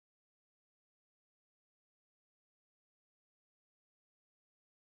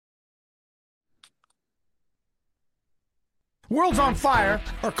World's on fire.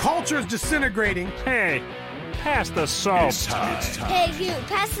 Our culture's disintegrating. Hey, pass the salt. It's time. Hey, you,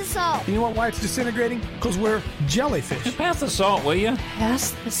 pass the salt. You know why it's disintegrating? Because we're jellyfish. Pass the salt, will you?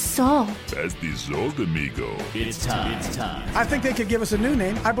 Pass the salt. Pass the salt, amigo. It's time. It's time. I think they could give us a new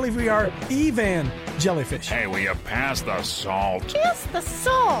name. I believe we are Evan jellyfish. Hey, will you pass the salt? Pass the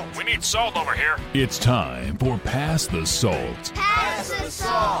salt. We need salt over here. It's time for Pass the Salt. Pass the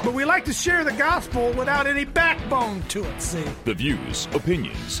salt. But we like to share the gospel without any backbone to it, see? The views,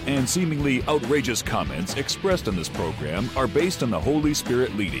 opinions, and seemingly outrageous comments expressed in this program are based on the Holy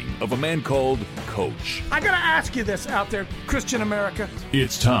Spirit leading of a man called Coach. I gotta ask you this out there, Christian America.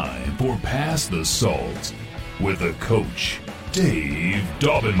 It's time for Pass the Salt with the Coach, Dave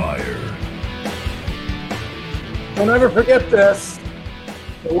Daubenmire. I'll never forget this.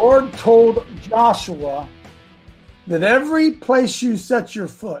 The Lord told Joshua that every place you set your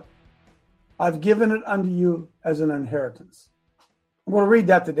foot, I've given it unto you as an inheritance. I'm going to read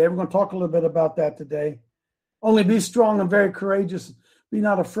that today. We're going to talk a little bit about that today. Only be strong and very courageous. Be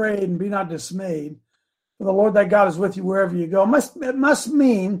not afraid and be not dismayed. For the Lord thy God is with you wherever you go. It must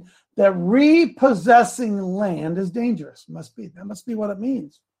mean that repossessing land is dangerous. That must be what it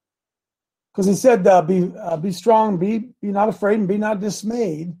means. Because he said, be strong, be not afraid, and be not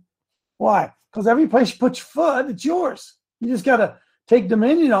dismayed. Why? Because every place you put your foot, it's yours. You just got to take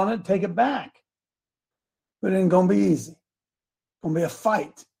dominion on it, take it back. But it ain't going to be easy. It's going to be a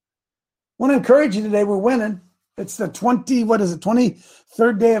fight. I want to encourage you today. We're winning. It's the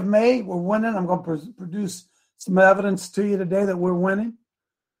 23rd day of May. We're winning. I'm going to produce some evidence to you today that we're winning.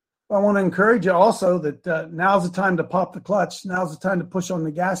 I want to encourage you also that now's the time to pop the clutch. Now's the time to push on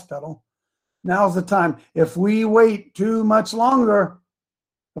the gas pedal. Now's the time. If we wait too much longer,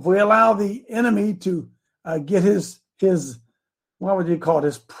 if we allow the enemy to get his what would you call it,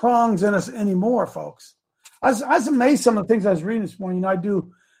 his prongs in us anymore, folks. I was amazed some of the things I was reading this morning. I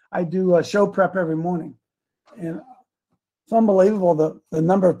do a show prep every morning, and it's unbelievable the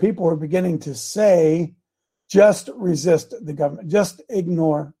number of people who are beginning to say, just resist the government, just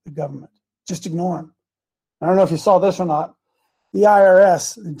ignore the government, just ignore them. I don't know if you saw this or not. The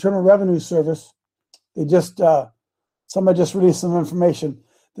IRS, the Internal Revenue Service, somebody just released some information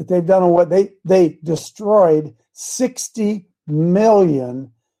that they've done on what they destroyed 60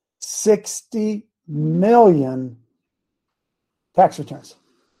 million tax returns.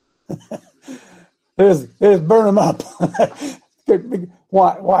 They just burn them up.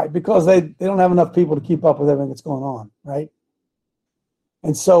 Why? Because they don't have enough people to keep up with everything that's going on, right?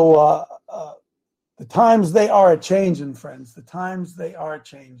 And so the times they are a-changing, friends. The times they are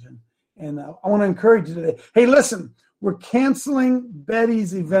a-changing. And I want to encourage you today. Hey, listen, we're canceling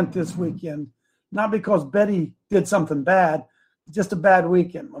Betty's event this weekend, not because Betty did something bad, just a bad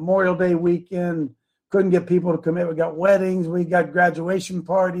weekend. Memorial Day weekend, couldn't get people to commit. We got weddings, we got graduation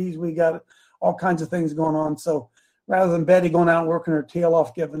parties, we got all kinds of things going on. So rather than Betty going out and working her tail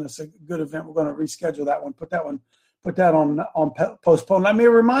off, giving us a good event, we're going to reschedule that one, put that on postpone. Let me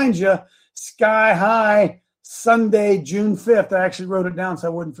remind you, Sky High, Sunday, June 5th. I actually wrote it down so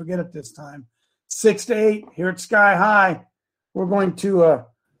I wouldn't forget it this time. 6 to 8 here at Sky High. We're going to,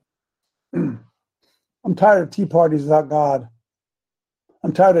 I'm tired of tea parties without God.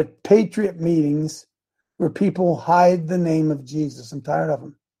 I'm tired of patriot meetings where people hide the name of Jesus. I'm tired of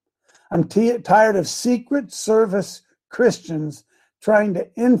them. I'm tired of Secret Service Christians trying to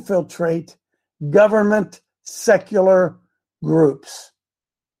infiltrate government secular groups.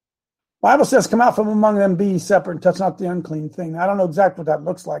 Bible says, come out from among them, be ye separate, and touch not the unclean thing. I don't know exactly what that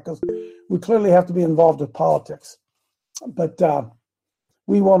looks like, because we clearly have to be involved with politics. But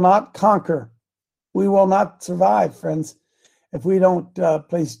we will not conquer. We will not survive, friends, if we don't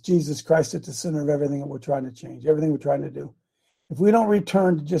place Jesus Christ at the center of everything that we're trying to change, everything we're trying to do. If we don't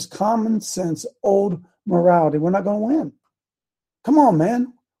return to just common sense, old morality, we're not going to win. Come on,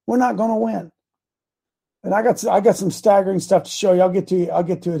 man. We're not going to win. And I got some staggering stuff to show you. I'll get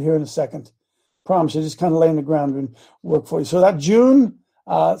to it here in a second. Promise you, just kind of lay in the ground and work for you. So that June,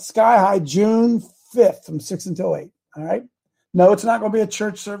 Sky High, June 5th from 6 until 8. All right. No, it's not going to be a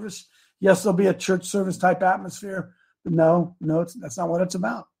church service. Yes, there'll be a church service type atmosphere. But no, that's not what it's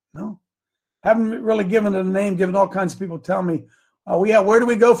about. No. Haven't really given it a name, given all kinds of people tell me, oh, yeah, where do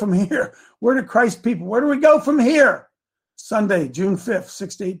we go from here? Where do Christ people, where do we go from here? Sunday, June 5th,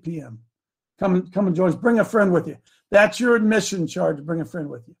 6 to 8 p.m. Come and join us. Bring a friend with you. That's your admission charge. Bring a friend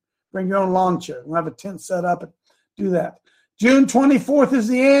with you. Bring your own lawn chair. We'll have a tent set up and do that. June 24th is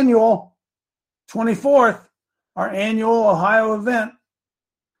the annual. 24th, our annual Ohio event.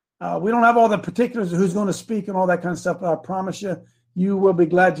 We don't have all the particulars of who's going to speak and all that kind of stuff, but I promise you, you will be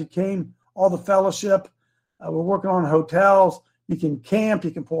glad you came. All the fellowship, We're working on hotels. You can camp.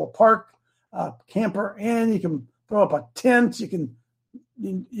 You can pull a park camper in. You can throw up a tent. You can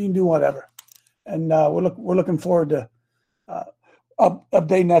do whatever. And we're looking forward to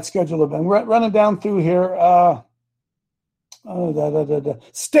updating that schedule a bit. We're running down through here.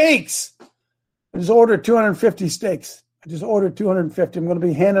 Steaks. I just ordered 250 steaks. I just ordered 250. I'm going to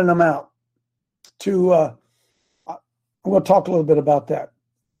be handing them out to. I'm going to talk a little bit about that,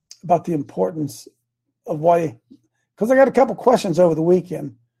 about the importance of why. Because I got a couple questions over the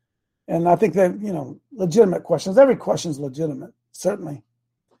weekend, and I think they're legitimate questions. Every question is legitimate, certainly.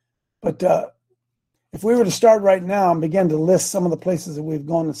 But if we were to start right now and begin to list some of the places that we've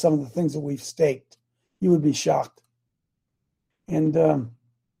gone and some of the things that we've staked, you would be shocked. And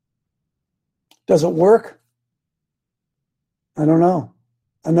does it work? I don't know.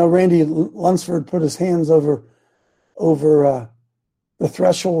 I know Randy Lunsford put his hands over the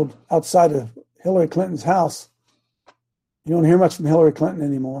threshold outside of Hillary Clinton's house. You don't hear much from Hillary Clinton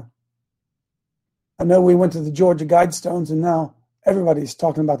anymore. I know we went to the Georgia Guidestones, and now everybody's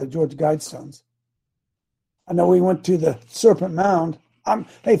talking about the Georgia Guidestones. I know we went to the Serpent Mound.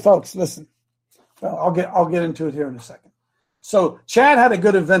 Hey, folks, listen. Well, I'll get into it here in a second. So Chad had a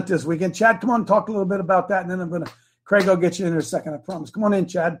good event this weekend. Chad, come on, talk a little bit about that, and then Craig, I'll get you in a second, I promise. Come on in,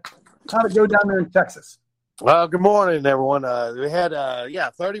 Chad. How'd it go down there in Texas? Well, good morning, everyone. We had,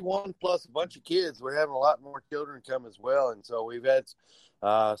 31 plus a bunch of kids. We're having a lot more children come as well, and so we've had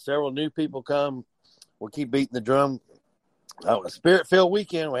several new people come. We'll keep beating the drum. A Spirit-filled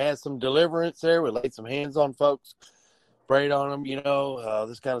weekend. We had some deliverance there. We laid some hands on folks, prayed on them,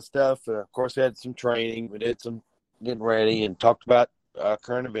 this kind of stuff. Of course, we had some training. We did some getting ready and talked about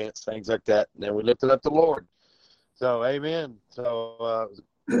current events, things like that. And then we lifted up the Lord. So, amen. So,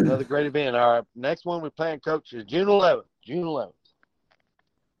 another great event. Our next one we plan, Coach, is June 11th. June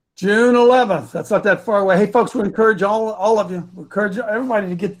 11th. That's not that far away. Hey, folks, we encourage all of you. We encourage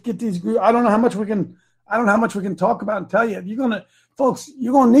everybody to get these groups. I don't know how much we can talk about and tell you. You're gonna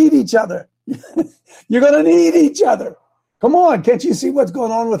need each other. You're gonna need each other. Come on, can't you see what's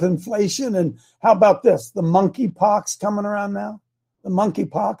going on with inflation? And how about this? The monkeypox coming around now. The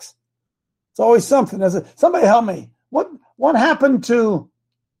monkeypox. It's always something. Somebody help me. What happened to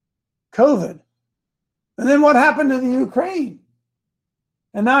COVID? And then what happened to the Ukraine?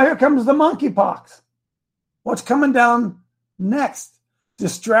 And now here comes the monkeypox. What's coming down next?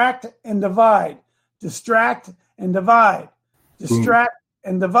 Distract and divide. Distract and divide. Distract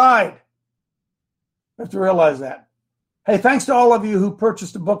and divide. You have to realize that. Hey, thanks to all of you who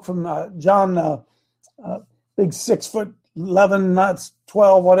purchased a book from John, big 6'11",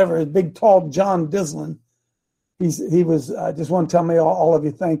 12, whatever, big, tall John Dislin. He was. I just want to tell me all of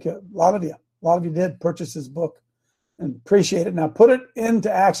you, thank you. A lot of you did purchase his book, and appreciate it. Now put it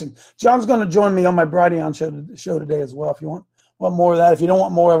into action. John's going to join me on my Brighteon show today as well. If you want more of that, if you don't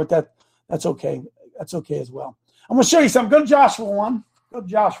want more of it, that's okay. That's okay as well. I'm going to show you something. Go to Joshua 1. Go to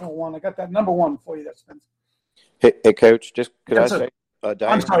Joshua 1. I got that number 1 for you. That's Spencer. Hey, Coach, could I say?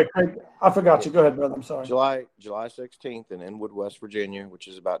 I'm sorry, Craig. I forgot you. Go ahead, brother. I'm sorry. July 16th in Inwood, West Virginia, which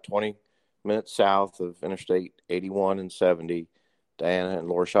is about 20 minutes south of Interstate 81 and 70. Diana and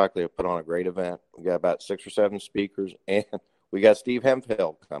Laura Shockley have put on a great event. We got about 6 or 7 speakers, and we got Steve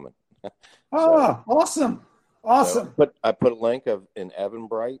Hemphill coming. Awesome. So I put a link in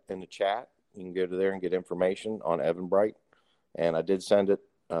Eventbrite in the chat. You can go to there and get information on Eventbrite. And I did send it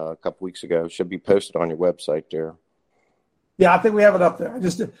a couple weeks ago. It should be posted on your website there. Yeah, I think we have it up there.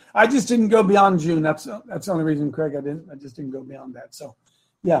 I just didn't go beyond June. That's the only reason, Craig. I just didn't go beyond that. So,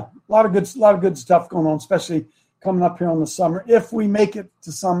 yeah, a lot of good stuff going on, especially coming up here on the summer. If we make it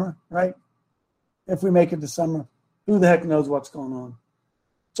to summer, right? If we make it to summer, who the heck knows what's going on?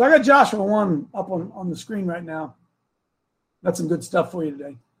 So I got Joshua 1 up on the screen right now. Got some good stuff for you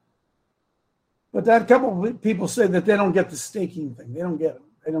today. But that couple of people say that they don't get the staking thing. They don't get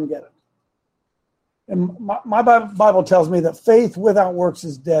it. And my Bible tells me that faith without works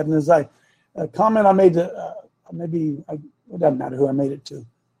is dead. And as a comment I made to, it doesn't matter who I made it to,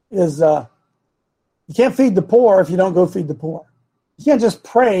 is you can't feed the poor if you don't go feed the poor. You can't just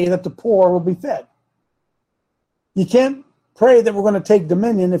pray that the poor will be fed. You can't pray that we're going to take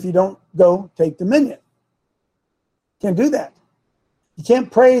dominion if you don't go take dominion. You can't do that. You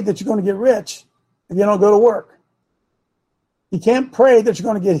can't pray that you're going to get rich if you don't go to work. You can't pray that you're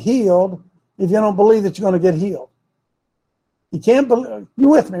going to get healed if you don't believe that you're going to get healed. You can't believe. You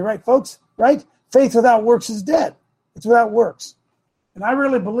with me, right, folks? Right? Faith without works is dead. It's without works. And I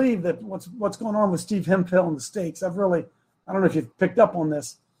really believe that what's going on with Steve Hemphill and the stakes, I don't know if you've picked up on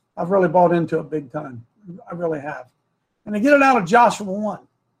this. I've really bought into it big time. I really have. And to get it out of Joshua 1.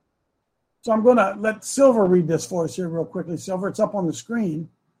 So I'm going to let Silver read this for us here real quickly. Silver, it's up on the screen.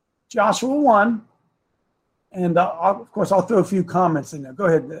 Joshua 1. And of course, I'll throw a few comments in there. Go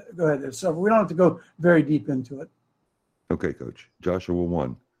ahead there, Silver. We don't have to go very deep into it. Okay, Coach. Joshua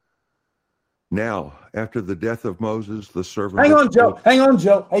 1. Now, after the death of Moses, the servant... Hang on, Joe.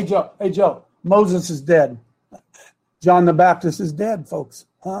 Hey, Joe. Moses is dead. John the Baptist is dead, folks.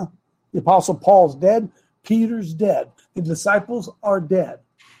 Huh? The Apostle Paul's dead. Peter's dead. The disciples are dead.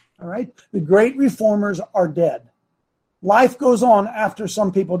 All right? The great reformers are dead. Life goes on after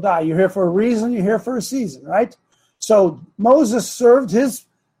some people die. You're here for a reason. You're here for a season, right? So Moses served his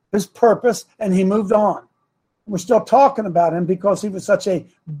purpose, and he moved on. We're still talking about him because he was such a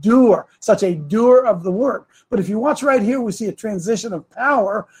doer of the word. But if you watch right here, we see a transition of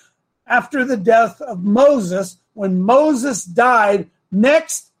power after the death of Moses. When Moses died,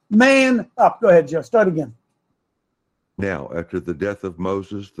 next man up. Go ahead, Joe. Start again. Now, after the death of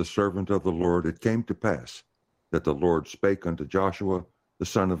Moses, the servant of the Lord, it came to pass that the Lord spake unto Joshua, the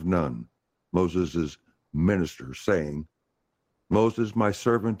son of Nun, Moses' minister, saying, Moses, my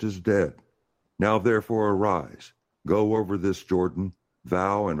servant, is dead. Now therefore arise, go over this Jordan,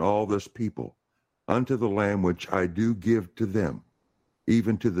 thou and all this people, unto the land which I do give to them,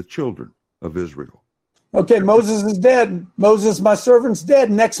 even to the children of Israel. Okay, Moses is dead. Moses, my servant's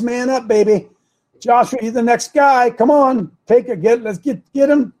dead. Next man up, baby. Joshua, you're the next guy. Come on, let's get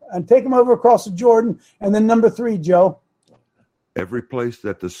him and take him over across the Jordan. And then number 3, Joe. Every place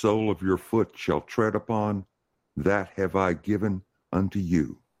that the sole of your foot shall tread upon, that have I given unto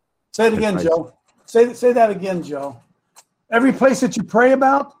you. Say it again, Joe. Say that again, Joe. Every place that you pray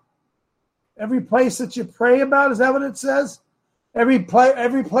about? Every place that you pray about, is that what it says? Every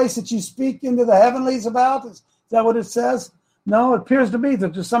place that you speak into the heavenlies about, is that what it says? No, it appears to me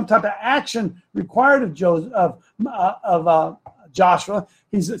that there's some type of action required of Joshua.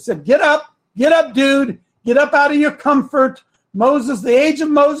 He said, get up, dude. Get up out of your comfort. Moses, the age of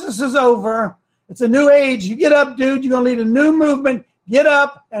Moses is over. It's a new age. You get up, dude. You're going to lead a new movement. Get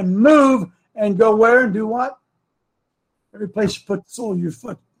up and move and go where and do what? Every place you put the sole of your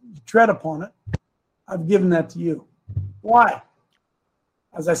foot, you tread upon it. I've given that to you. Why?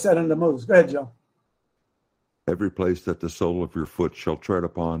 As I said unto Moses. Go ahead, Joe. Every place that the sole of your foot shall tread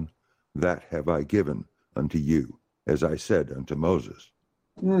upon, that have I given unto you, as I said unto Moses.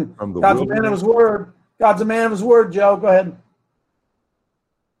 From the God's a man of his word. God's a man of his word, Joe. Go ahead.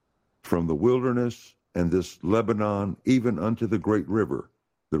 From the wilderness and this Lebanon, even unto the great river,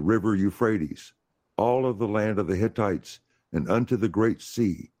 the river Euphrates, all of the land of the Hittites, and unto the great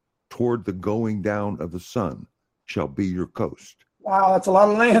sea, toward the going down of the sun, shall be your coast. Wow, that's a lot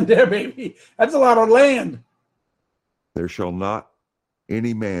of land there, baby. That's a lot of land. There shall not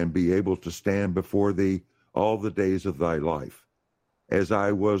any man be able to stand before thee all the days of thy life. As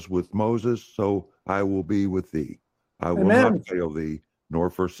I was with Moses, so I will be with thee. I will not fail thee, nor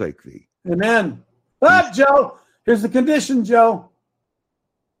forsake thee. Amen. But, Joe, here's the condition, Joe.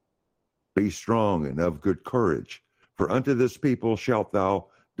 Be strong and of good courage, for unto this people shalt thou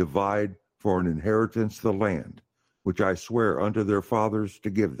divide for an inheritance the land, which I swear unto their fathers to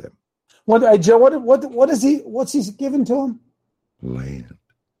give them. Joe, what's he given to them? Land.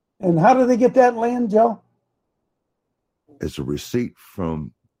 And how do they get that land, Joe? It's a receipt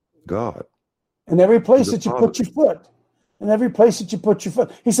from God. And every place that you put your foot. And every place that you put your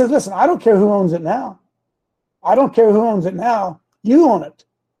foot. He says, listen, I don't care who owns it now. I don't care who owns it now. You own it.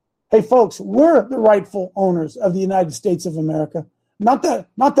 Hey, folks, we're the rightful owners of the United States of America. Not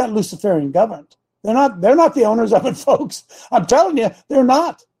that Luciferian government. They're not the owners of it, folks. I'm telling you, they're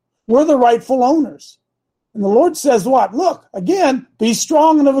not. We're the rightful owners. And the Lord says what? Look, again, be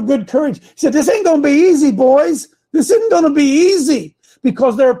strong and of a good courage. He said, this ain't going to be easy, boys. This isn't going to be easy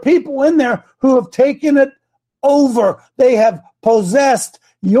because there are people in there who have taken it over. They have possessed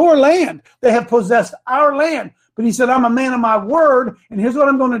your land. They have possessed our land. But he said, I'm a man of my word, and here's what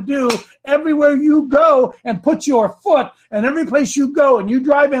I'm going to do. Everywhere you go and put your foot, and every place you go and you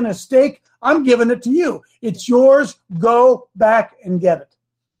drive in a stake, I'm giving it to you. It's yours. Go back and get it.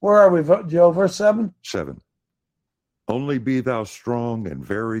 Where are we, Joe? Verse 7? 7. Only be thou strong and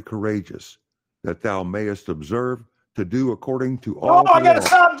very courageous, that thou mayest observe to do according to all. Oh, I got to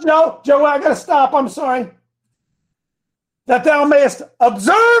stop, Joe. Joe, I got to stop. I'm sorry. That thou mayest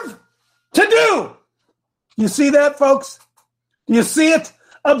observe to do. You see that, folks? Do you see it?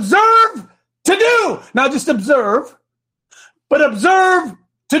 Observe to do. Not just observe, but observe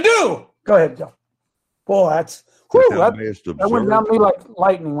to do. Go ahead, Joe. Boy, that went down me like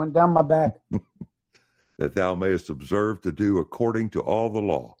lightning, went down my back. That thou mayest observe to do according to all the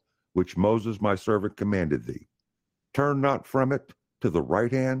law, which Moses my servant commanded thee. Turn not from it to the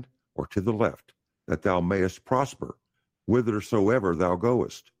right hand or to the left, that thou mayest prosper whithersoever thou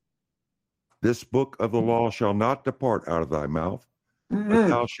goest. This book of the law shall not depart out of thy mouth, but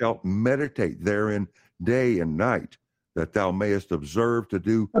thou shalt meditate therein day and night, that thou mayest observe to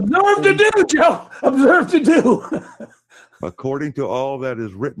do. Observe to do, Joe. Observe to do. According to all that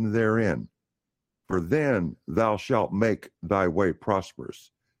is written therein. For then thou shalt make thy way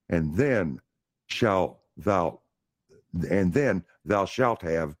prosperous, and then thou shalt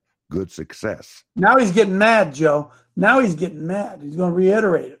have good success. Now he's getting mad, Joe. Now he's getting mad. He's going to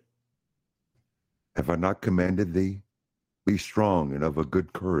reiterate it. Have I not commanded thee? Be strong and of a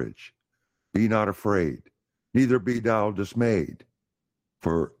good courage. Be not afraid, neither be thou dismayed.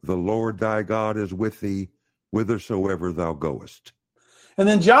 For the Lord thy God is with thee whithersoever thou goest. And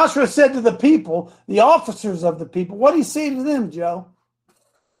then Joshua said to the people, the officers of the people, what did he say to them, Joe?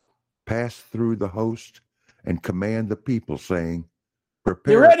 Pass through the host and command the people, saying,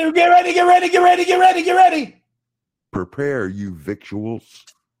 Get ready, get ready, get ready, get ready, get ready, get ready. Prepare you victuals,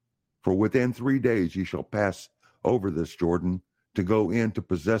 for within 3 days ye shall pass over this Jordan to go in to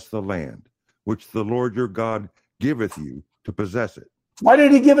possess the land, which the Lord your God giveth you to possess it. Why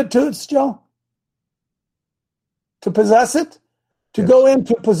did he give it to us, Joe? To possess it? To go in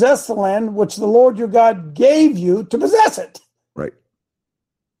to possess the land which the Lord your God gave you to possess it. Right.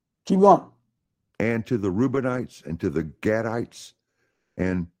 Keep going. And to the Reubenites and to the Gadites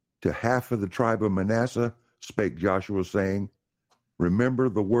and to half of the tribe of Manasseh spake Joshua, saying, Remember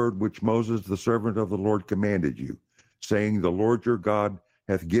the word which Moses, the servant of the Lord, commanded you, saying, The Lord your God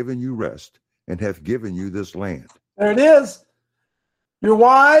hath given you rest and hath given you this land. There it is. Your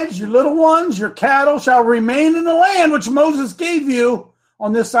wives, your little ones, your cattle shall remain in the land which Moses gave you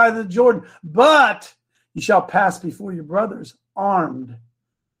on this side of the Jordan. But you shall pass before your brothers armed,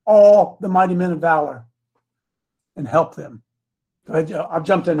 all the mighty men of valor, and help them. Go ahead, Joe. I've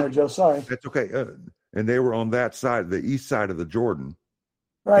jumped in there, Joe. Sorry. That's okay. And they were on that side, the east side of the Jordan.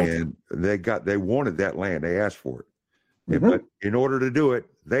 Right. And they wanted that land. They asked for it. But in order to do it,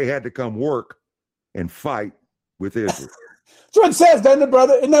 they had to come work and fight with Israel. That's what it says, doesn't it,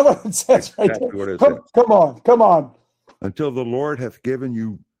 brother? Isn't that what it says right there? What it says. Come on. Until the Lord hath given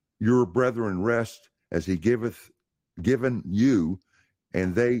you your brethren rest, as he given you,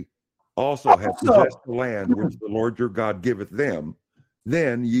 and they also have possessed the land which the Lord your God giveth them,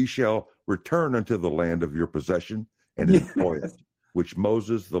 then ye shall return unto the land of your possession and enjoy it, which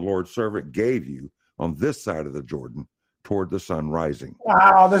Moses, the Lord's servant, gave you on this side of the Jordan toward the sun rising.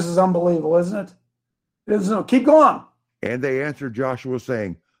 Wow, this is unbelievable, isn't it? Keep going. And they answered Joshua,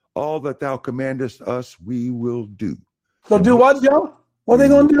 saying, All that thou commandest us, we will do. They'll do what, Joe? What are they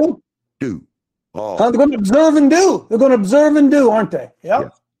going to do? Do. All. They're going to observe and do. They're going to observe and do, aren't they? Yep.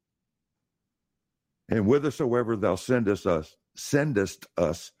 Yes. And whithersoever thou sendest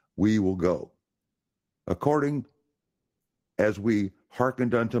us, we will go. According as we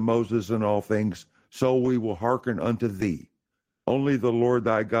hearkened unto Moses in all things, so we will hearken unto thee. Only the Lord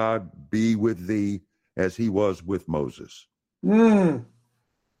thy God be with thee, as he was with Moses.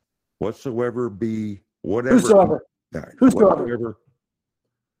 Whatsoever be, whatever.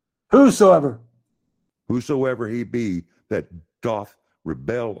 Whosoever. Whosoever he be that doth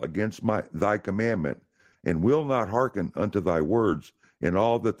rebel against thy commandment, and will not hearken unto thy words in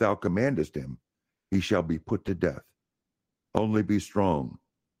all that thou commandest him, he shall be put to death. Only be strong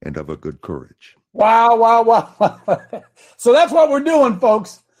and of a good courage. Wow. So that's what we're doing,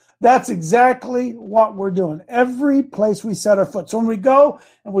 folks. That's exactly what we're doing. Every place we set our foot. So when we go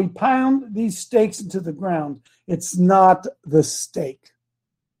and we pound these stakes into the ground, it's not the stake.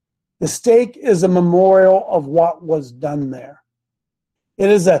 The stake is a memorial of what was done there. It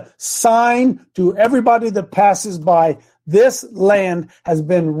is a sign to everybody that passes by. This land has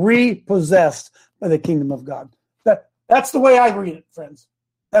been repossessed by the kingdom of God. That's the way I read it, friends.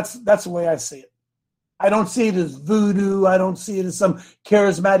 That's the way I see it. I don't see it as voodoo. I don't see it as some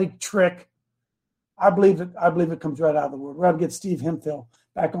charismatic trick. I believe it comes right out of the word. We're going to get Steve Hemphill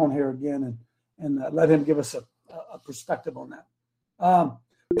back on here again and let him give us a perspective on that.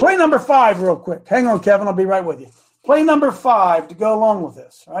 Play number 5 real quick. Hang on, Kevin. I'll be right with you. Play number 5 to go along with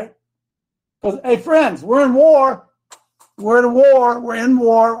this, right? Because, hey, friends, we're in war. We're at a war. We're in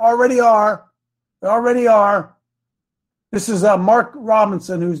war. Already are. We already are. This is Mark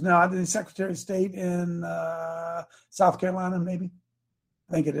Robinson, who's now the Secretary of State in South Carolina, maybe.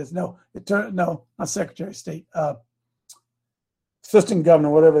 I think it is. No, not Secretary of State. Assistant Governor,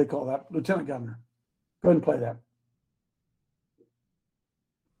 whatever they call that. Lieutenant Governor. Go ahead and play that.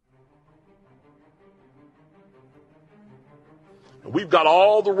 We've got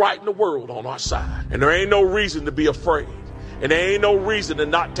all the right in the world on our side, and there ain't no reason to be afraid. And there ain't no reason to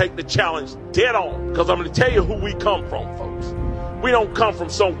not take the challenge dead on, because I'm going to tell you who we come from, folks. We don't come from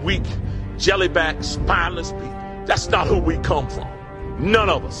some weak, jellyback, spineless people. That's not who we come from. None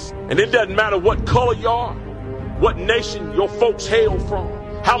of us. And it doesn't matter what color you are, what nation your folks hail from,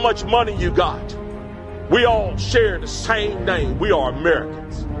 how much money you got. We all share the same name. We are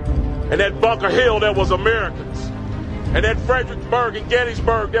Americans. And at Bunker Hill, there was Americans. And at Fredericksburg and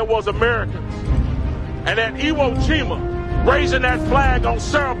Gettysburg, there was Americans. And at Iwo Jima, raising that flag on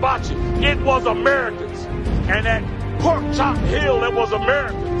Suribachi, it was Americans. And at Pork Chop Hill, there was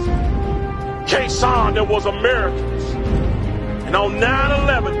Americans. Quezon, there was Americans. And on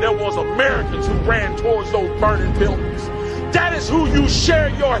 9/11, there was Americans who ran towards those burning buildings. That is who you share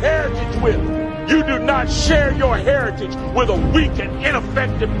your heritage with. You do not share your heritage with a weak and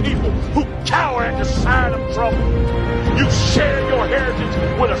ineffective people who cower at the sight of trouble. You share your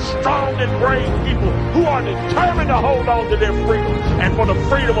heritage with a strong and brave people who are determined to hold on to their freedom and for the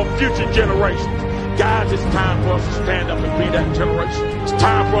freedom of future generations. Guys, it's time for us to stand up and be that generation. It's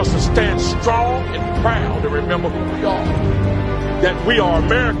time for us to stand strong and proud and remember who we are. That we are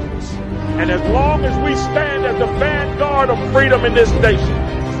Americans. And as long as we stand as the vanguard of freedom in this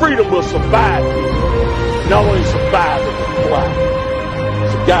nation, freedom will survive here. Not only survive, it will thrive.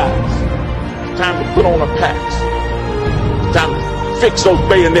 So guys, it's time to put on our packs. It's time to fix those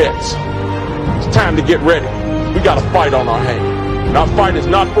bayonets. It's time to get ready. We got a fight on our hands. And our fight is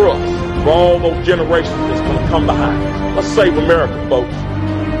not for us, for all those generations that's going to come behind us. Let's save America, folks.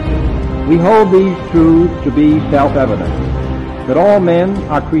 We hold these truths to be self-evident, that all men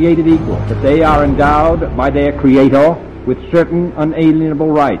are created equal, that they are endowed by their Creator with certain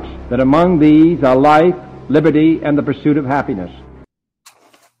unalienable rights, that among these are life, liberty, and the pursuit of happiness.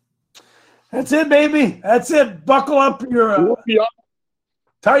 That's it, baby. That's it. Buckle up your,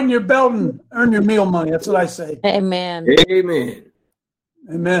 tighten your belt and earn your meal money. That's what I say. Amen. Amen.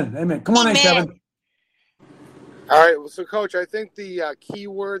 Amen. Amen. Come on in, Kevin. All right. Well, so, Coach, I think the key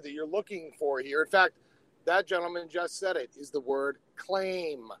word that you're looking for here, in fact, that gentleman just said it, is the word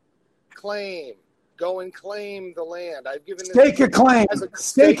claim. Claim. Go and claim the land. I've given this stake a claim.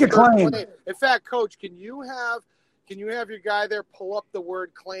 Stake a claim. In fact, Coach, can you have your guy there pull up the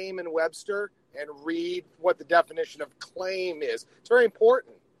word claim in Webster and read what the definition of claim is? It's very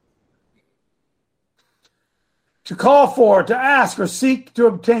important. To call for, to ask, or seek to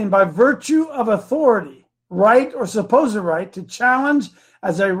obtain by virtue of authority, right or supposed right, to challenge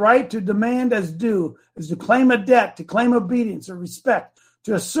as a right, to demand as due, is to claim a debt, to claim obedience or respect,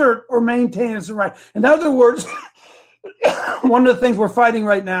 to assert or maintain as a right. In other words, one of the things we're fighting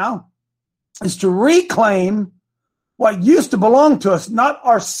right now is to reclaim what used to belong to us, not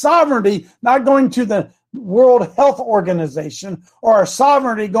our sovereignty, not going to the World Health Organization, or our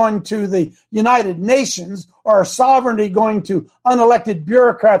sovereignty going to the United Nations, or our sovereignty going to unelected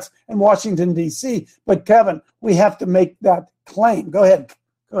bureaucrats in Washington, D.C. But, Kevin, we have to make that claim. Go ahead.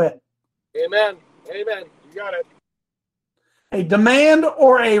 Amen. Amen. You got it. A demand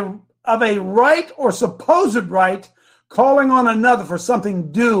of a right or supposed right, calling on another for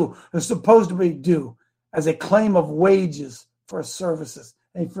something due or supposed to be due, as a claim of wages for services.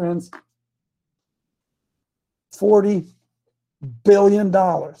 Hey, friends, $40 billion.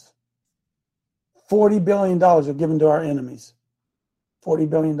 $40 billion are given to our enemies. $40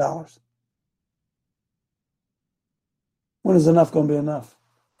 billion. When is enough going to be enough?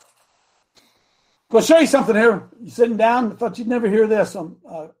 I'll show you something here. You sitting down? I thought you'd never hear this on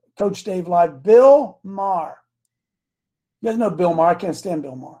Coach Dave Live. Bill Maher. You guys know Bill Maher. I can't stand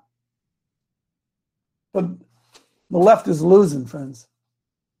Bill Maher. But the left is losing, friends.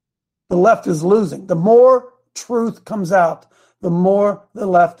 The left is losing. The more truth comes out, the more the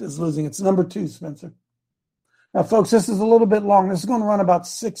left is losing. It's number 2, Spencer. Now, folks, this is a little bit long. This is going to run about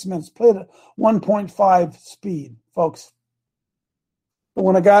 6 minutes. Play it at 1.5 speed, folks. But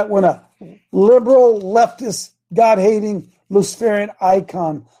when a liberal, leftist, God-hating, Luciferian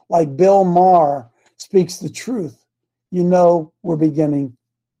icon like Bill Maher speaks the truth, you know we're beginning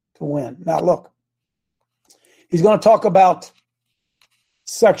to win. Now, look, he's going to talk about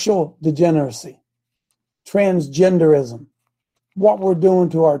sexual degeneracy, transgenderism, what we're doing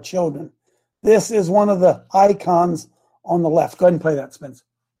to our children. This is one of the icons on the left. Go ahead and play that, Spence.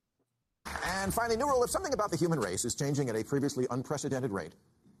 And finally, new rule, if something about the human race is changing at a previously unprecedented rate,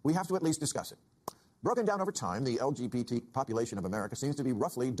 we have to at least discuss it. Broken down over time, the LGBT population of America seems to be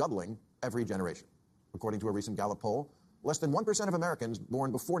roughly doubling every generation. According to a recent Gallup poll, less than 1% of Americans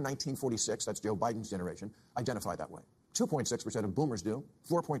born before 1946, that's Joe Biden's generation, identify that way. 2.6% of boomers do,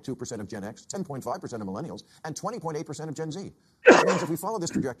 4.2% of Gen X, 10.5% of millennials, and 20.8% of Gen Z. That means if we follow this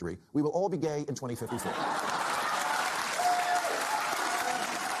trajectory, we will all be gay in 2054.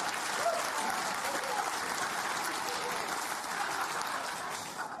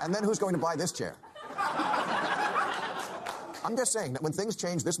 And then who's going to buy this chair? I'm just saying that when things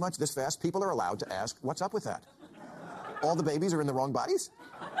change this much, this fast, people are allowed to ask, what's up with that? All the babies are in the wrong bodies?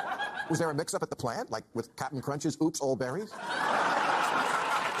 Was there a mix-up at the plant, like with Captain Crunch's Oops, All Berries?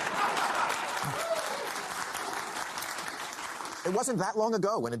 It wasn't that long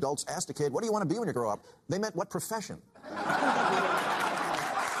ago when adults asked a kid, what do you want to be when you grow up? They meant what profession?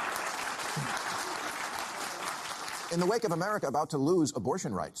 In the wake of America about to lose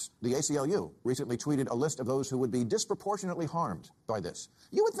abortion rights, the ACLU recently tweeted a list of those who would be disproportionately harmed by this.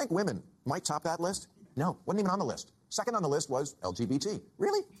 You would think women might top that list? No, wasn't even on the list. Second on the list was LGBT.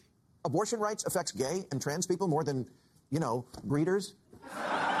 Really? Abortion rights affects gay and trans people more than, breeders?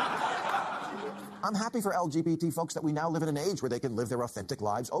 I'm happy for LGBT folks that we now live in an age where they can live their authentic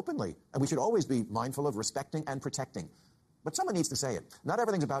lives openly. And we should always be mindful of respecting and protecting. But someone needs to say it. Not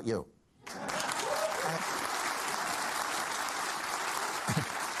everything's about you.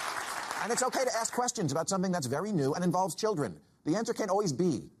 And it's okay to ask questions about something that's very new and involves children. The answer can't always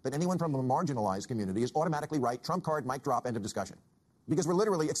be that anyone from a marginalized community is automatically right, trump card, mic drop, end of discussion. Because we're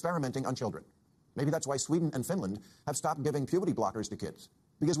literally experimenting on children. Maybe that's why Sweden and Finland have stopped giving puberty blockers to kids.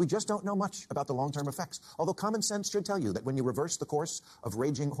 Because we just don't know much about the long-term effects. Although common sense should tell you that when you reverse the course of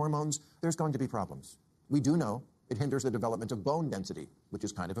raging hormones, there's going to be problems. We do know it hinders the development of bone density, which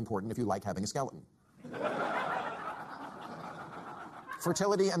is kind of important if you like having a skeleton.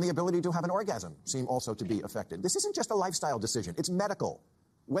 Fertility and the ability to have an orgasm seem also to be affected. This isn't just a lifestyle decision. It's medical.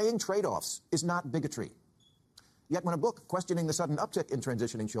 Weighing trade-offs is not bigotry. Yet when a book questioning the sudden uptick in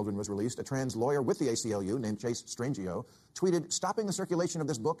transitioning children was released, a trans lawyer with the ACLU named Chase Strangio tweeted, stopping the circulation of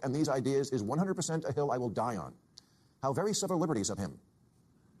this book and these ideas is 100% a hill I will die on. How very civil liberties of him.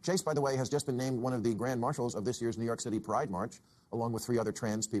 Chase, by the way, has just been named one of the grand marshals of this year's New York City Pride March, along with 3 other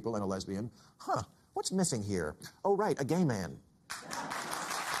trans people and a lesbian. What's missing here? Oh, right, a gay man.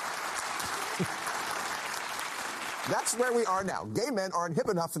 That's where we are now. Gay men aren't hip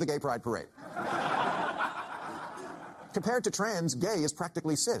enough for the gay pride parade. Compared to trans, gay is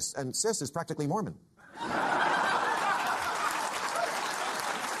practically cis, and cis is practically Mormon.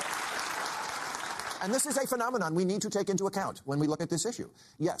 And this is a phenomenon we need to take into account when we look at this issue.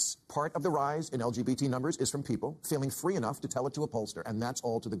 Yes, part of the rise in LGBT numbers is from people feeling free enough to tell it to a pollster, and that's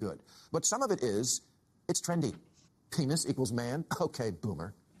all to the good. But some of it is, it's trendy. Penis equals man? Okay,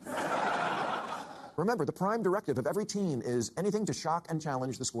 boomer. Remember, the prime directive of every teen is anything to shock and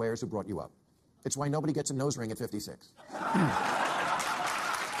challenge the squares who brought you up. It's why nobody gets a nose ring at 56.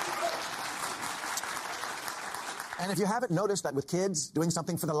 And if you haven't noticed that with kids, doing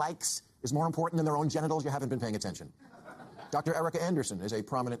something for the likes is more important than their own genitals, you haven't been paying attention. Dr. Erica Anderson is a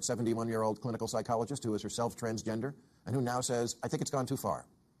prominent 71-year-old clinical psychologist who is herself transgender and who now says, I think it's gone too far.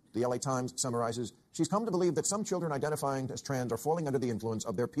 The LA Times summarizes, she's come to believe that some children identifying as trans are falling under the influence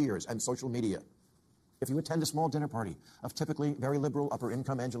of their peers and social media. If you attend a small dinner party of typically very liberal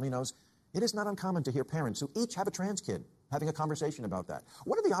upper-income Angelinos, it is not uncommon to hear parents who each have a trans kid having a conversation about that.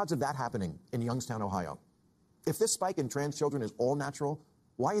 What are the odds of that happening in Youngstown, Ohio? If this spike in trans children is all natural,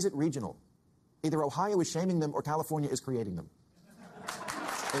 why is it regional? Either Ohio is shaming them or California is creating them.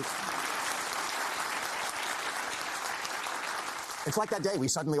 It's like that day we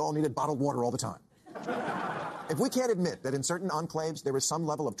suddenly all needed bottled water all the time. If we can't admit that in certain enclaves there is some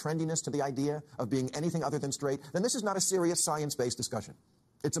level of trendiness to the idea of being anything other than straight, then this is not a serious science-based discussion.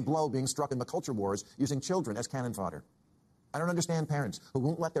 It's a blow being struck in the culture wars using children as cannon fodder. I don't understand parents who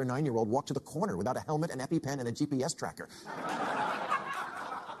won't let their 9-year-old walk to the corner without a helmet, an EpiPen, and a GPS tracker.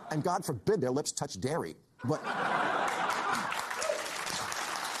 And God forbid their lips touch dairy.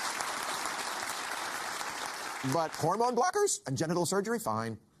 But hormone blockers and genital surgery,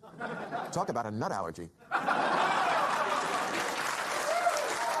 fine. Talk about a nut allergy.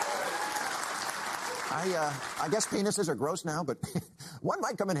 I guess penises are gross now, but one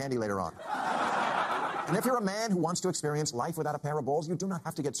might come in handy later on. And if you're a man who wants to experience life without a pair of balls, you do not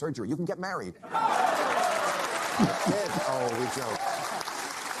have to get surgery. You can get married. We joke.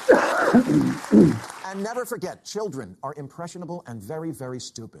 And never forget, children are impressionable and very, very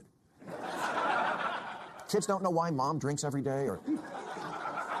stupid. Kids don't know why mom drinks every day or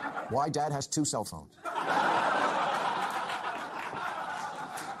why dad has 2 cell phones.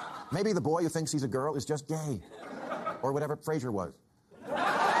 Maybe the boy who thinks he's a girl is just gay, or whatever Frasier was.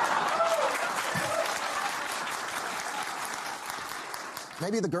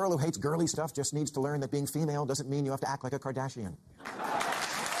 Maybe the girl who hates girly stuff just needs to learn that being female doesn't mean you have to act like a Kardashian.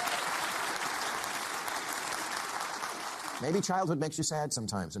 Maybe childhood makes you sad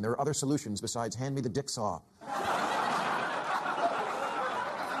sometimes, and there are other solutions besides hand me the dick saw.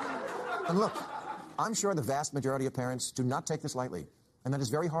 And look, I'm sure the vast majority of parents do not take this lightly. And that is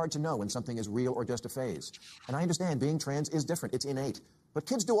very hard to know when something is real or just a phase. And I understand being trans is different. It's innate. But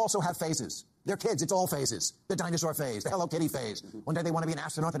kids do also have phases. They're kids. It's all phases. The dinosaur phase, the Hello Kitty phase. One day they want to be an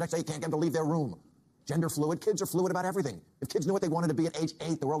astronaut. The next day you can't get them to leave their room. Gender fluid. Kids are fluid about everything. If kids knew what they wanted to be at age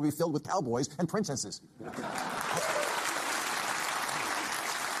 8, the world would be filled with cowboys and princesses.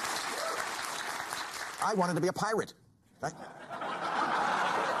 I wanted to be a pirate.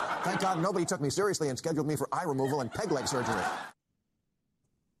 Thank God nobody took me seriously and scheduled me for eye removal and peg leg surgery.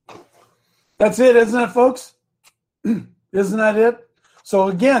 That's it, isn't it, folks? Isn't that it? So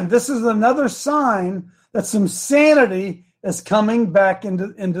again, this is another sign that some sanity is coming back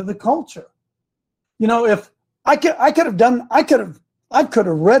into the culture. You know, if I could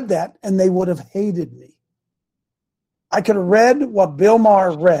have read that and they would have hated me. I could have read what Bill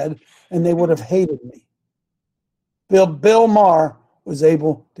Maher read and they would have hated me. Bill Maher was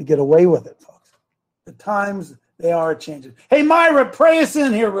able to get away with it, folks. The times, they are changing. Hey, Myra, pray us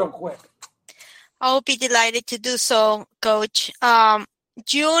in here real quick. I'll be delighted to do so, Coach. John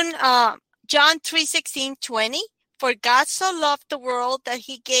 3:16-20. For God so loved the world that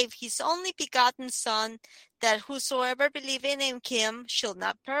he gave his only begotten Son, that whosoever believeth in him shall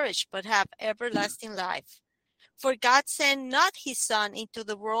not perish, but have everlasting life. For God sent not his Son into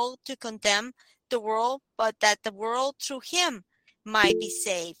the world to condemn the world, but that the world through him might be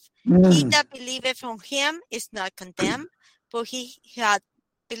saved. He that believeth on him is not condemned, but he that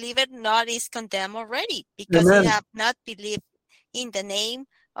believeth not is condemned already, because he have not believed in the name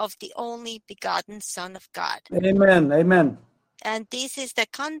of the only begotten Son of God. Amen. Amen. And this is the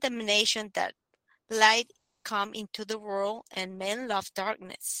condemnation, that light come into the world, and men love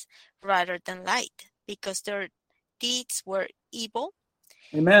darkness rather than light, because their deeds were evil.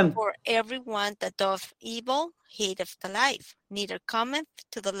 Amen. For everyone that doth evil hateth the life, neither cometh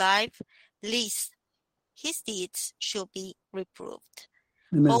to the life, lest his deeds should be reproved.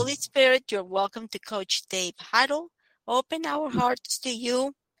 Amen. Holy Spirit, you're welcome to Coach Dave Huddle. Open our hearts to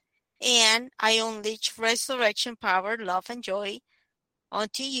you, and I unleash resurrection power, love, and joy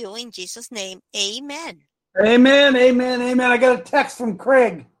unto you in Jesus' name. Amen. Amen, amen, amen. I got a text from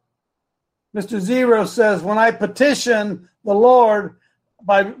Craig. Mr. Zero says, when I petition the Lord,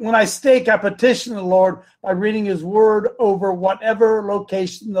 when I stake, I petition the Lord by reading his word over whatever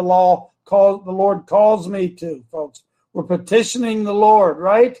location the Lord calls me to, folks. We're petitioning the Lord,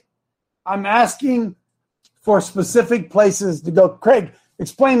 right? I'm asking for specific places to go. Craig,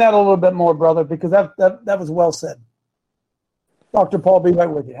 explain that a little bit more, brother, because that was well said. Dr. Paul, be right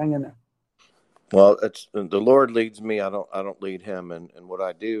with you. Hang in there. Well, it's the Lord leads me. I don't lead him, and what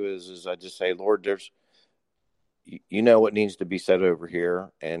I do is I just say, Lord, you know what needs to be said over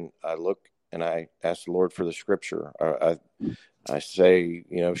here, and I look and I ask the Lord for the scripture. I say,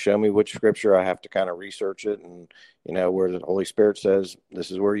 show me which scripture. I have to kind of research it, and where the Holy Spirit says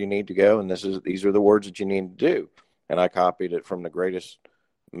this is where you need to go, and these are the words that you need to do. And I copied it from the greatest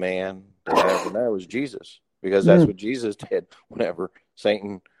man that I ever know, was Jesus, because that's what Jesus did. Whenever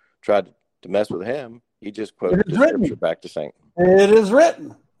Satan tried to mess with him, he just quoted the scripture back to Satan. It is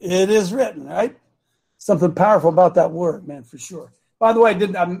written. It is written, right? Something powerful about that word, man, for sure. By the way,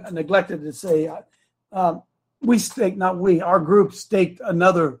 I neglected to say, our group staked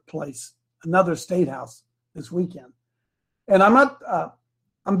another place, another state house this weekend. And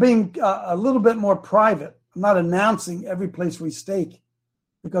I'm being a little bit more private. I'm not announcing every place we stake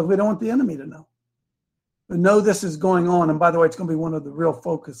because we don't want the enemy to know. We know this is going on. And by the way, it's going to be one of the real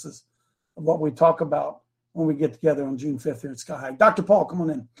focuses of what we talk about when we get together on June 5th here at Sky High. Dr. Paul, come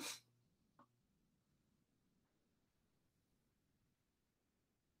on in.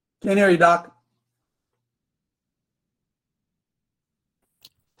 Can't hear you, Doc.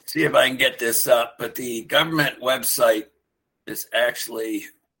 See if I can get this up, but the government website is actually,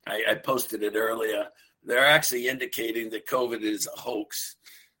 I posted it earlier, they're actually indicating that COVID is a hoax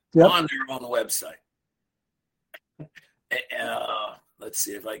on their own website. Let's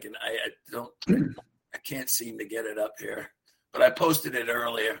see if I can, I can't seem to get it up here, but I posted it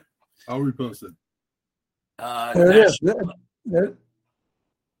earlier. I'll repost it. There it is. There.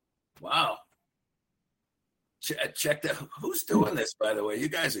 Wow. Check that. Who's doing this, by the way? You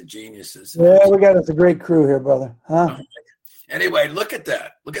guys are geniuses. Yeah, we got us a great crew here, brother. Huh? Anyway, look at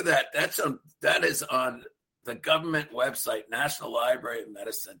that. Look at that. That is on the government website, National Library of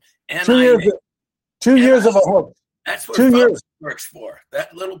Medicine. 2 years of a hoax. That's what Fauci works for.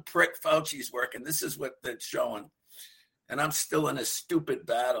 That little prick Fauci's working. This is what that's showing. And I'm still in a stupid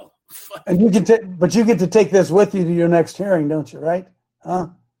battle. And you get to take this with you to your next hearing, don't you? Right? Huh?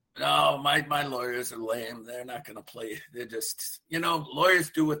 No, my lawyers are lame. They're not going to play. They're just, lawyers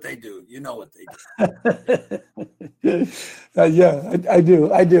do what they do. You know what they do. Yeah, I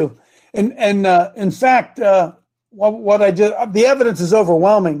do. And in fact, what I did, the evidence is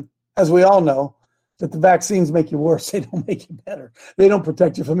overwhelming, as we all know, that the vaccines make you worse. They don't make you better. They don't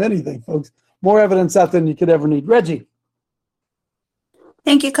protect you from anything, folks. More evidence out than you could ever need. Reggie.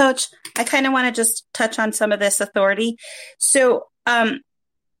 Thank you, Coach. I kind of want to just touch on some of this authority. So,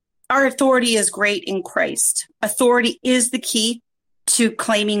 our authority is great in Christ. Authority is the key to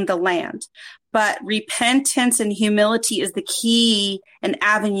claiming the land, but repentance and humility is the key and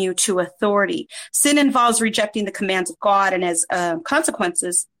avenue to authority. Sin involves rejecting the commands of God, and as a consequence,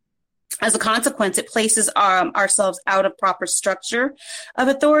 it places ourselves out of proper structure of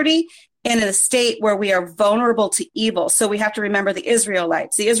authority and in a state where we are vulnerable to evil. So we have to remember the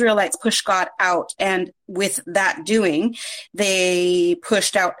Israelites. The Israelites pushed God out, and with that doing, they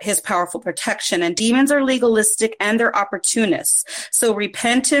pushed out his powerful protection. And demons are legalistic and they're opportunists. So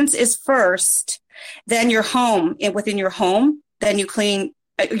repentance is first, then your home. And within your home, then you clean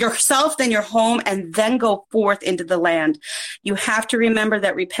yourself, then your home, and then go forth into the land. You have to remember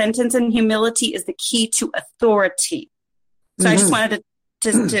that repentance and humility is the key to authority. So I just wanted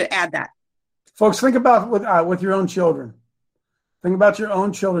to add that. Folks, think about with your own children. Think about your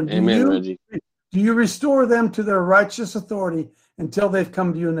own children. Amen, Reggie. Do you restore them to their righteous authority until they've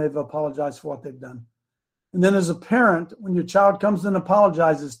come to you and they've apologized for what they've done? And then as a parent, when your child comes and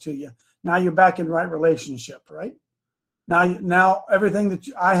apologizes to you, now you're back in right relationship, right? Now everything that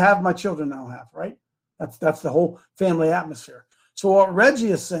I have, my children now have, right? That's the whole family atmosphere. So what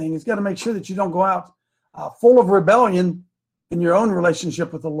Reggie is saying is got to make sure that you don't go out full of rebellion in your own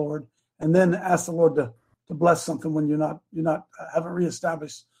relationship with the Lord, and then ask the Lord to bless something when you're not haven't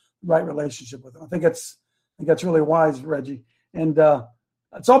reestablished the right relationship with Him. I think that's really wise, Reggie. And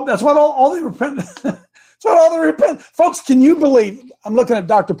that's what all the repent. That's what all the repent. Folks, can you believe? I'm looking at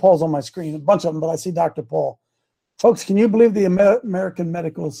Dr. Paul's on my screen, a bunch of them, but I see Dr. Paul. Folks, can you believe the American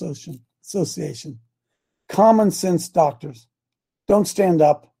Medical Association? Common sense doctors don't stand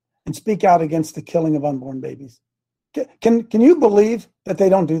up and speak out against the killing of unborn babies. Can you believe that they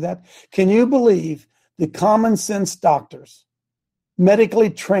don't do that? Can you believe the common sense doctors, medically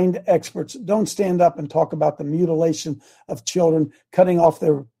trained experts, don't stand up and talk about the mutilation of children, cutting off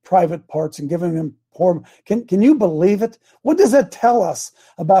their private parts and giving them hormone? Can you believe it? What does that tell us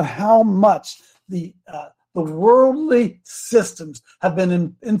about how much the worldly systems have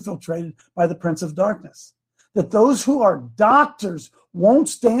been infiltrated by the Prince of Darkness? That those who are doctors won't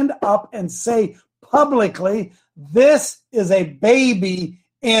stand up and say publicly, this is a baby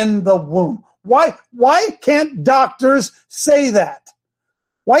in the womb. Why can't doctors say that?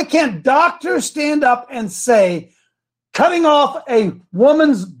 Why can't doctors stand up and say cutting off a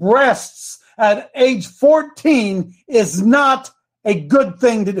woman's breasts at age 14 is not a good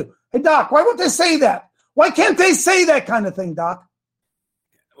thing to do? Hey, Doc, why won't they say that? Why can't they say that kind of thing, Doc?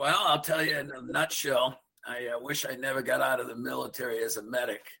 Well, I'll tell you in a nutshell, I wish I never got out of the military as a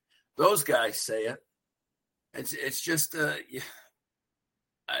medic. Those guys say it. It's just you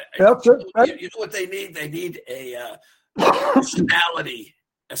know what they need? They need a personality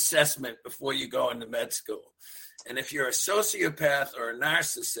assessment before you go into med school. And if you're a sociopath or a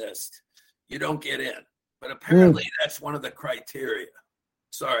narcissist, you don't get in. But apparently that's one of the criteria.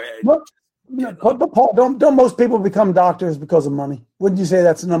 Sorry. But Paul, don't most people become doctors because of money? Wouldn't you say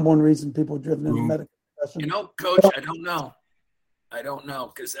that's the number one reason people are driven into medical profession? You know, Coach, I don't know. I don't know,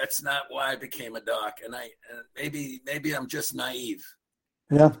 because that's not why I became a doc, and maybe I'm just naive.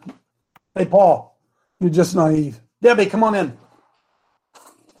 Yeah. Hey, Paul, you're just naive. Debbie, come on in.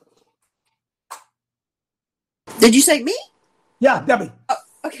 Did you say me? Yeah, Debbie. Oh,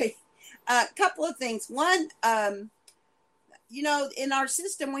 okay. A couple of things. One, in our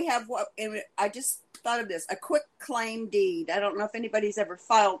system we have what, and I just thought of this, a quick claim deed. I don't know if anybody's ever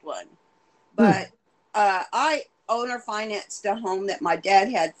filed one, but I own or financed a home that my dad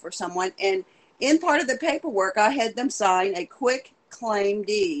had for someone, and in part of the paperwork I had them sign a quick claim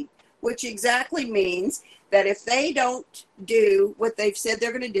deed, which exactly means that if they don't do what they've said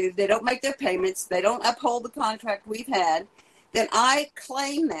they're going to do, they don't make their payments, they don't uphold the contract we've had, then I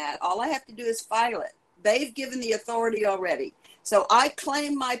claim that. All I have to do is file it. They've given the authority already. So I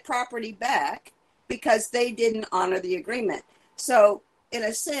claim my property back because they didn't honor the agreement. So in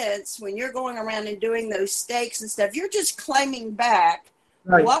a sense, when you're going around and doing those stakes and stuff, you're just claiming back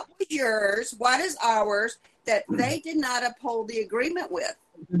what was yours, what is ours, that they did not uphold the agreement with.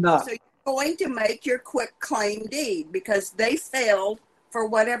 So you're going to make your quick claim deed because they failed for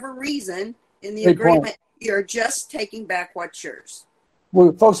whatever reason in the agreement. You're just taking back what's yours.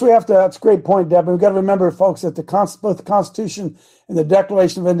 Well, folks, that's a great point, Deb. We've got to remember, folks, that both the Constitution and the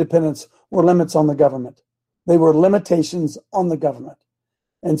Declaration of Independence were limits on the government. They were limitations on the government.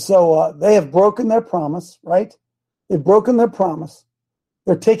 And so they have broken their promise, right? They've broken their promise.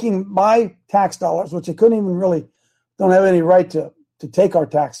 They're taking my tax dollars, which they couldn't even really, don't have any right to take our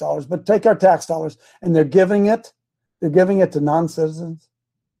tax dollars, but take our tax dollars, and they're giving it to non-citizens.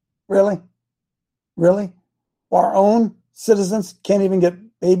 Really? Really? Our own citizens can't even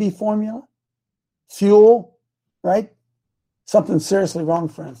get baby formula, fuel, right? Something seriously wrong,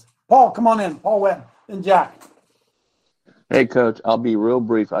 friends. Paul, come on in. Paul Webb and Jack. Hey, Coach, I'll be real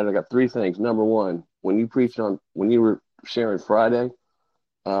brief. I got three things. Number one, when you were sharing Friday,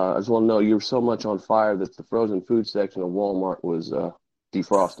 I just want to know you were so much on fire that the frozen food section of Walmart was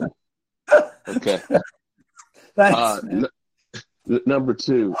defrosting. Okay. Thanks. Number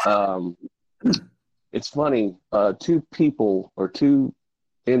two, it's funny. Two people or two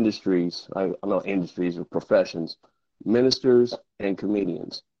industries, I know industries or professions, ministers and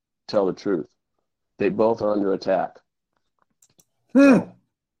comedians, tell the truth. They both are under attack.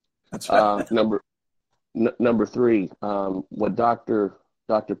 That's right. Number three, what Dr.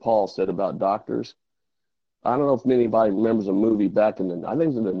 Paul said about doctors. I don't know if anybody remembers a movie back I think it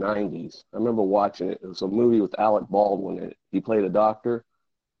was in the 90s. I remember watching it. It was a movie with Alec Baldwin in it. He played a doctor,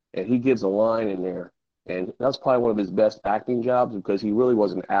 and he gives a line in there. And that's probably one of his best acting jobs because he really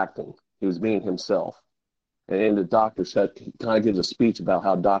wasn't acting. He was being himself. And then the doctor said, he kind of gives a speech about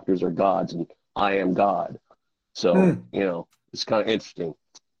how doctors are gods and I am God. So, it's kind of interesting.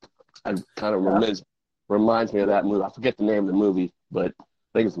 I kind of reminds me of that movie. I forget the name of the movie, but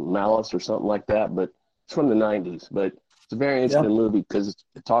I think it's Malice or something like that. But it's from the 90s. But it's a very interesting movie because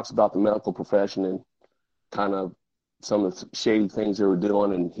it talks about the medical profession and kind of some of the shady things they were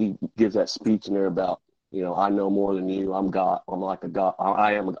doing. And he gives that speech in there about, I know more than you. I'm God. I'm like a God.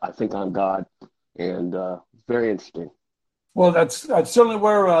 I think I'm God. And very interesting. Well, that's certainly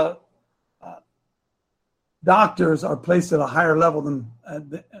where doctors are placed at a higher level than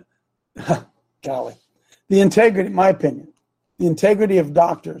golly. The integrity, in my opinion, the integrity of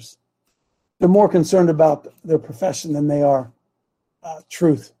doctors, they're more concerned about their profession than they are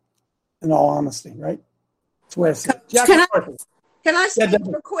truth, in all honesty, right? That's the way I see it. Can I say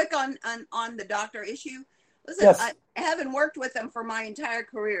real quick on the doctor issue? Listen, yes. I haven't worked with them for my entire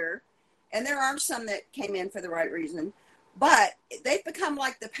career, and there are some that came in for the right reason, but they've become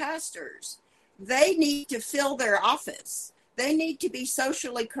like the pastors. They need to fill their office. They need to be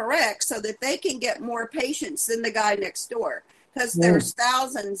socially correct so that they can get more patients than the guy next door, because there's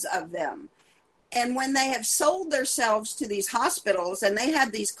thousands of them. And when they have sold themselves to these hospitals and they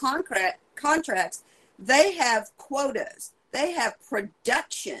have these contracts, they have quotas. They have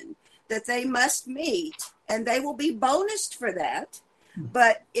production that they must meet, and they will be bonused for that.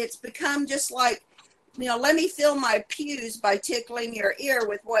 But it's become just like, let me fill my pews by tickling your ear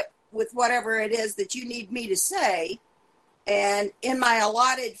with whatever it is that you need me to say, and in my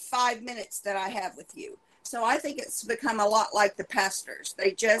allotted 5 minutes that I have with you. So I think it's become a lot like the pastors.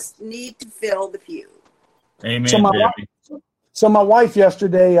 They just need to fill the pew. Amen. So my wife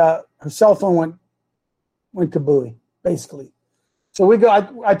yesterday, her cell phone went kabooey, basically. So we go.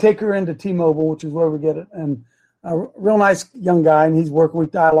 I take her into T-Mobile, which is where we get it, and a real nice young guy, and he's working. We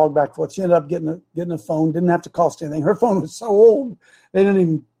dialogue back and forth. She ended up getting a phone. Didn't have to cost anything. Her phone was so old they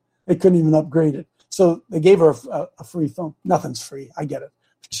couldn't even upgrade it. So they gave her a free phone. Nothing's free. I get it.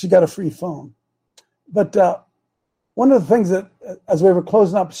 She got a free phone. But one of the things that, as we were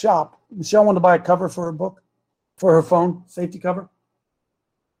closing up shop, Michelle wanted to buy a cover for her book, for her phone, safety cover.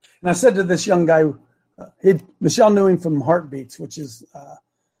 And I said to this young guy, Michelle knew him from Heartbeats, which is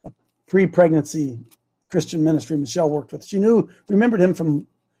a pre-pregnancy Christian ministry Michelle worked with. She remembered him from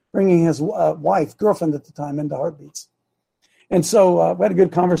bringing his girlfriend at the time, into Heartbeats. And so we had a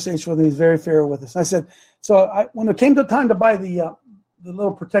good conversation with him. He's very fair with us. I said, when it came to time to buy the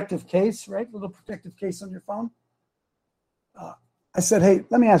little protective case, right? The little protective case on your phone. I said, hey,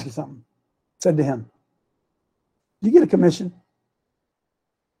 let me ask you something. I said to him, do you get a commission?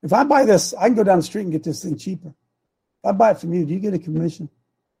 If I buy this, I can go down the street and get this thing cheaper. If I buy it from you, do you get a commission?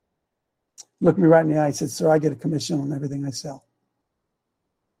 He looked me right in the eye. He said, sir, I get a commission on everything I sell.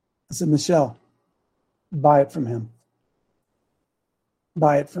 I said, Michelle, buy it from him.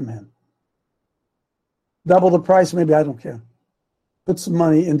 Buy it from him. Double the price, maybe, I don't care. Put some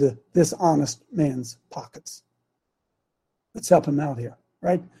money into this honest man's pockets. Let's help him out here,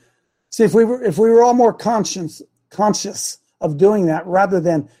 right? See, if we were all more conscious of doing that rather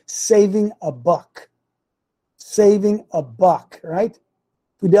than saving a buck, right?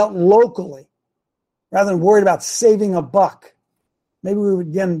 If we dealt locally rather than worried about saving a buck, Maybe we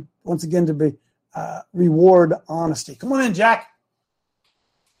would once again to be reward honesty. Come on in, Jack.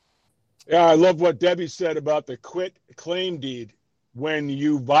 Yeah, I love what Debbie said about the quit claim deed. When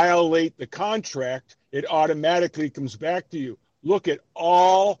you violate the contract, it automatically comes back to you. Look at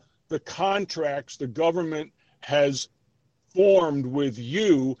all the contracts the government has formed with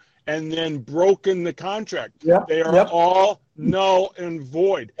you and then broken the contract. Yep, they are all null and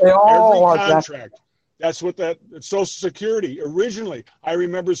void. They all are, contract. That's what Social Security originally. I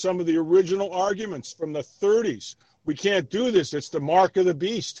remember some of the original arguments from the 30s. We can't do this. It's the mark of the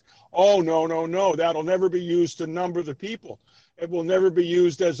beast. Oh, no. That'll never be used to number the people. It will never be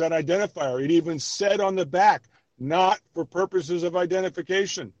used as an identifier. It even said on the back, not for purposes of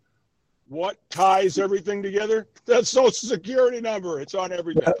identification. What ties everything together? That Social Security number. It's on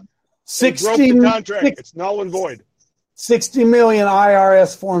everything. 60 broke the contract. It's null and void. 60 million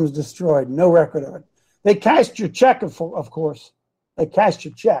IRS forms destroyed. No record of it. They cashed your check, of course. They cashed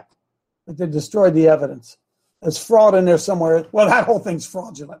your check, but they destroyed the evidence. There's fraud in there somewhere. Well, that whole thing's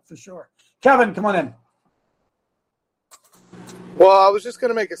fraudulent for sure. Kevin, come on in. Well, I was just going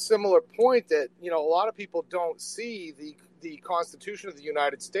to make a similar point that, a lot of people don't see the Constitution of the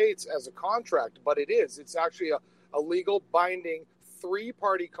United States as a contract, but it is. It's actually a legal binding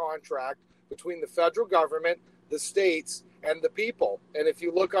three-party contract between the federal government, the states, and the people. And if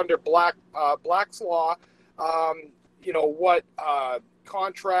you look under Black's Law, what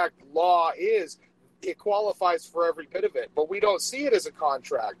contract law is, it qualifies for every bit of it. But we don't see it as a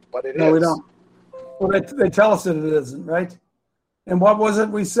contract, but it is. No, we don't. Well, they tell us that it isn't, right? And what was it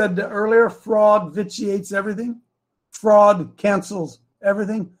we said earlier? Fraud vitiates everything. Fraud cancels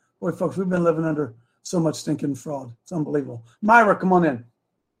everything. Boy, folks, we've been living under so much stinking fraud. It's unbelievable. Myra, come on in.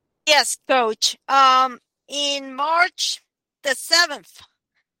 Yes, Coach. In March the 7th,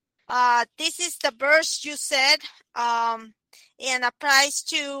 this is the verse you said, and applies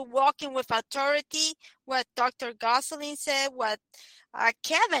to walking with authority, what Dr. Gosselin said, what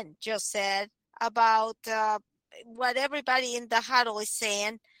Kevin just said about what everybody in the huddle is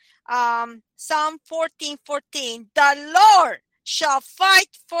saying. Psalm 14:14, the Lord shall fight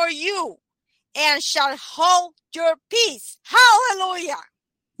for you and shall hold your peace. Hallelujah.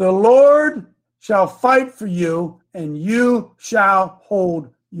 The Lord shall fight for you and you shall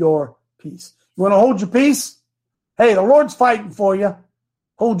hold your peace. You want to hold your peace? Hey, the Lord's fighting for you.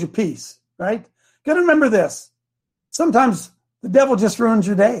 Hold your peace, right? Got to remember this. Sometimes the devil just ruins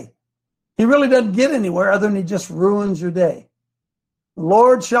your day. He really doesn't get anywhere other than he just ruins your day. The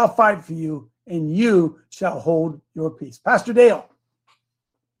Lord shall fight for you, and you shall hold your peace. Pastor Dale.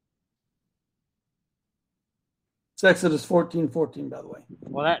 It's Exodus 14:14, by the way.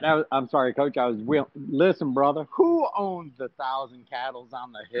 Well, that was, I'm sorry, Coach. Listen, brother. Who owns the 1,000 cattle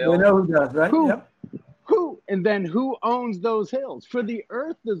on the hill? We know who does, right? Who? Yep. And then who owns those hills? For the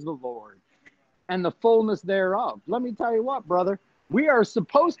earth is the Lord, and the fullness thereof. Let me tell you what, brother. We are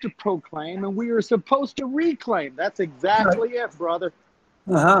supposed to proclaim, and we are supposed to reclaim. That's exactly it, brother.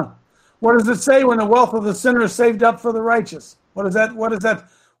 What does it say when the wealth of the sinner is saved up for the righteous? What does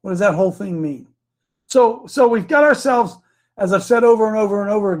that whole thing mean? So we've got ourselves, as I've said over and over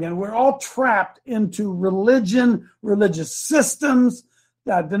and over again, we're all trapped into religion, religious systems,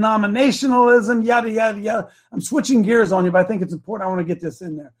 denominationalism, yada, yada, yada. I'm switching gears on you, but I think it's important. I want to get this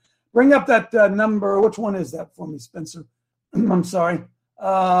in there. Bring up that number. Which one is that for me, Spencer? I'm sorry.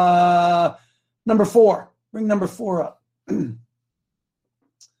 Number 4. Bring number 4 up.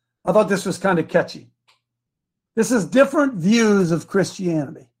 I thought this was kind of catchy. This is different views of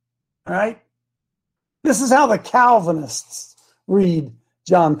Christianity. All right? This is how the Calvinists read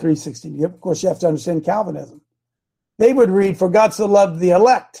John 3:16. Of course, you have to understand Calvinism. They would read, for God so loved the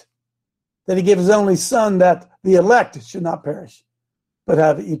elect, that he gave his only son, that the elect should not perish, but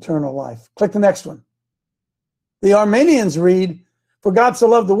have eternal life. Click the next one. The Arminians read, for God so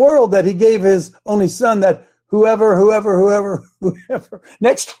loved the world, that he gave his only son, that whoever.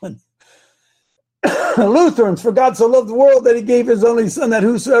 Next one. Lutherans, for God so loved the world that he gave his only son, that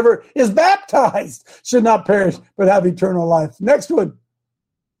whosoever is baptized should not perish, but have eternal life. Next one.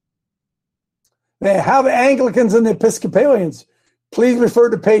 How the Anglicans and the Episcopalians. Please refer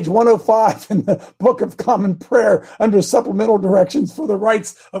to page 105 in the Book of Common Prayer under supplemental directions for the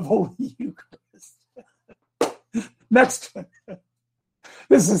rites of Holy Eucharist. Next one.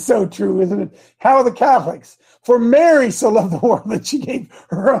 This is so true, isn't it? How are the Catholics? For Mary so loved the world that she gave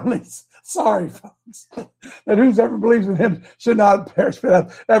her only. Sorry, folks. That whosoever believes in him should not perish but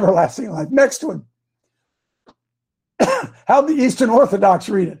have everlasting life. Next one. How the Eastern Orthodox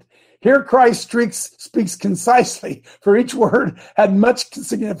read it. Here Christ speaks concisely, for each word had much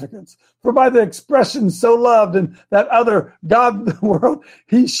significance. For by the expression so loved and that other God of the world,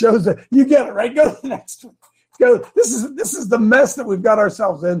 he shows that. You get it, right? Go to the next one. Go. This is the mess that we've got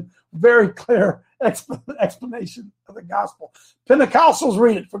ourselves in. Very clear explanation of the gospel. Pentecostals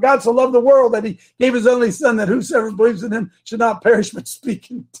read it. For God so loved the world that he gave his only son, that whosoever believes in him should not perish but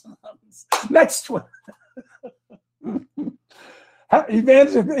speak in tongues. Next one.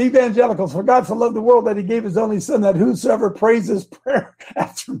 Evangelicals, for God so loved the world that he gave his only son, that whosoever prays his prayer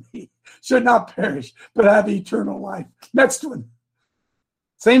after me should not perish but have eternal life. Next one.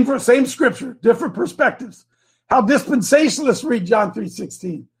 Same scripture, different perspectives. How dispensationalists read John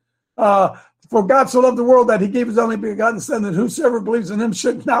 3:16. For God so loved the world that he gave his only begotten son, that whosoever believes in him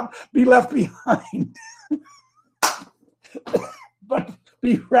should not be left behind, but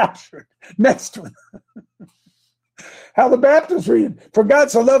be raptured. Next one. How the Baptists read, for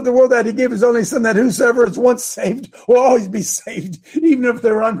God so loved the world that he gave his only son, that whosoever is once saved will always be saved, even if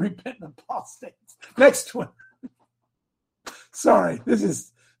they're unrepentant apostates. Next one. Sorry,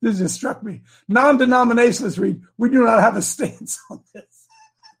 this just struck me. Non-denominationalists read, we do not have a stance on this.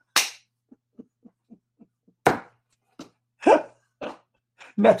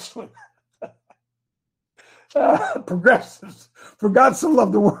 Next one. Progressives, for God so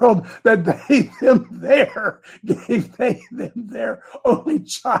loved the world that gave them their only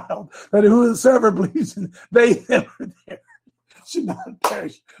child, that whosoever believes in them or there should not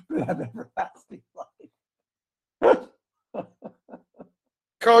perish but have everlasting life.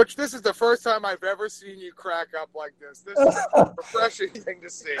 Coach, this is the first time I've ever seen you crack up like this. This is a refreshing thing to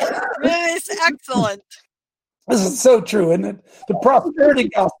see. It is excellent. This is so true, isn't it? The prosperity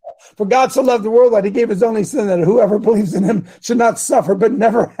gospel. For God so loved the world that he gave his only son, that whoever believes in him should not suffer but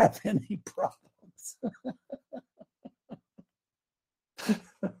never have any problems.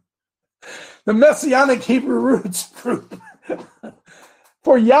 The Messianic Hebrew roots group.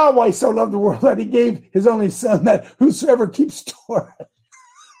 For Yahweh so loved the world that he gave his only son, that whosoever keeps Torah.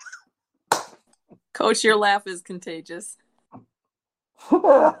 Coach, your laugh is contagious.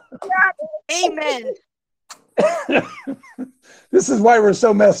 Amen. This is why we're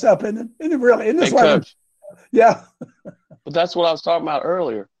so messed up, isn't it? Really, isn't this Hey, why Coach. Yeah. But that's what I was talking about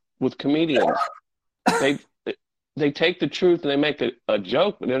earlier with comedians. They take the truth and they make a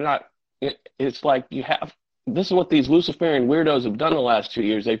joke, but they're not. It's like this is what these Luciferian weirdos have done the last 2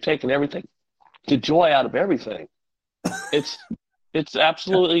 years. They've taken everything, the joy out of everything. It's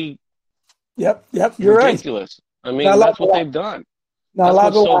absolutely Yep, you're ridiculous. Right. I mean, that's what they've done. That's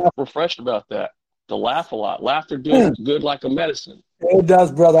what's so refreshing about that. To laugh a lot. Laughter does good like a medicine. It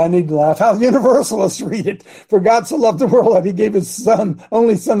does, brother. I need to laugh. How universalists read it. For God so loved the world that he gave his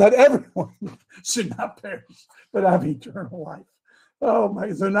only son, that everyone should not perish, but have eternal life. Oh my,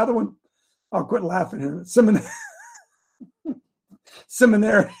 is there another one? I'll quit laughing here.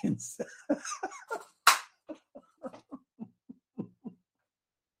 Seminarians.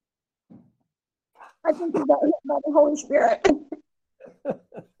 I think about it by the Holy Spirit.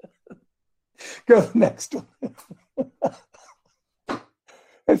 Go to the next one.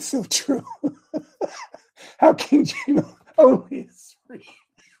 That's so true. How King James only is free.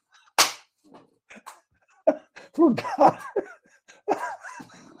 For God.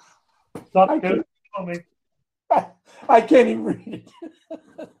 I can't even read it.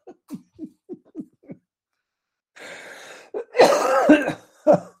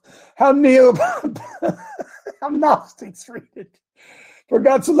 How Gnostics read it. For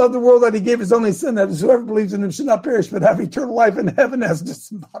God so loved the world that he gave his only son, that whoever believes in him should not perish but have eternal life in heaven, as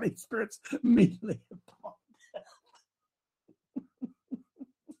disembodied spirits immediately upon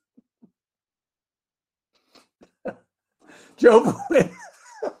death. Job.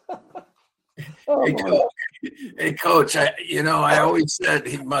 Hey, Coach, I always said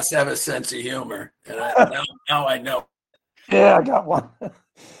he must have a sense of humor. And now I know. Yeah, I got one.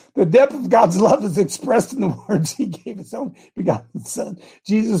 The depth of God's love is expressed in the words he gave his own begotten son.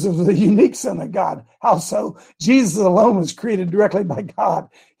 Jesus was the unique son of God. How so? Jesus alone was created directly by God.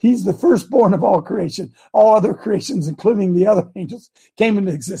 He's the firstborn of all creation. All other creations, including the other angels, came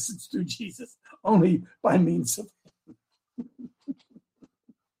into existence through Jesus, only by means of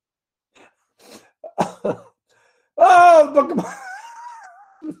oh, book of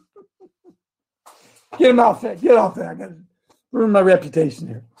get him off there. Get off there. I got to ruin my reputation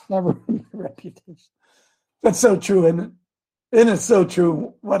here. Never ruin my reputation. That's so true, isn't it? Isn't it so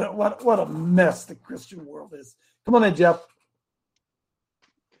true? What a mess the Christian world is. Come on in, Jeff.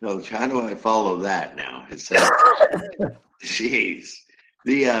 Coach, how do I follow that now? It's jeez.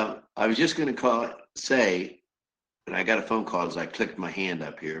 I was just going to say, and I got a phone call as I clicked my hand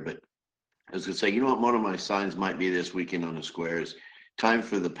up here, but I was going to say, you know what? One of my signs might be this weekend on the square is Time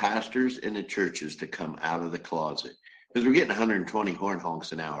for the pastors and the churches to come out of the closet, because we're getting 120 horn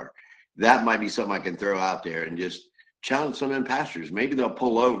honks an hour. That might be something I can throw out there and just challenge some of them pastors. Maybe they'll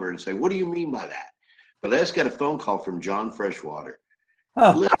pull over and say, what do you mean by that? But I just got a phone call from John Freshwater.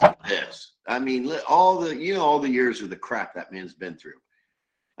 Listen to this. I mean, all the years of the crap that man's been through.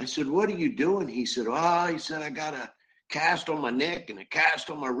 I said, what are you doing? He said, I got a cast on my neck and a cast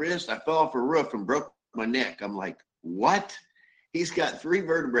on my wrist. I fell off a roof and broke my neck. I'm like, what? He's got 3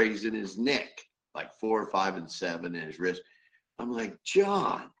 vertebrae in his neck, like 4, 5, and 7 in his wrist. I'm like,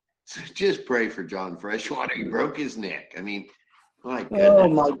 John, just pray for John Freshwater. He broke his neck. I mean, my goodness. Oh,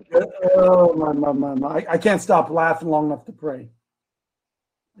 my God. Oh, my. I can't stop laughing long enough to pray.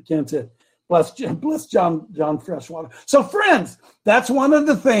 I can't say it. Bless John Freshwater. So, friends, that's one of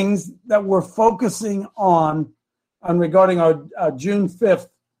the things that we're focusing on regarding our June 5th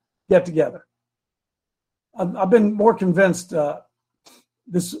get-together. I've been more convinced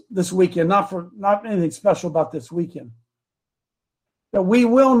this weekend, not anything special about this weekend, that we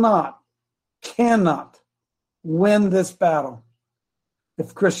cannot win this battle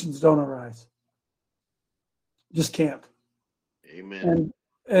if Christians don't arise. Just can't. Amen.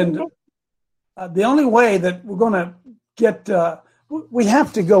 And the only way that we're going to get, we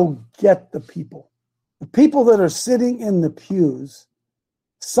have to go get the people. The people that are sitting in the pews,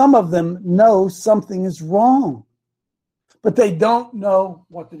 some of them know something is wrong, but they don't know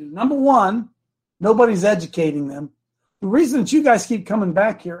what to do. Number one, nobody's educating them. The reason that you guys keep coming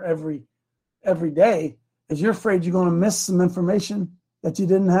back here every day is you're afraid you're going to miss some information that you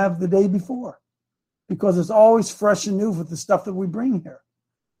didn't have the day before, because it's always fresh and new with the stuff that we bring here.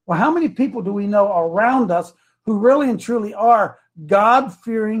 Well, how many people do we know around us who really and truly are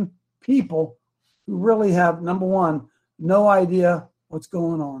God-fearing people who really have, number one, no idea what's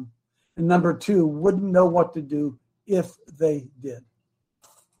going on, and number two, wouldn't know what to do if they did?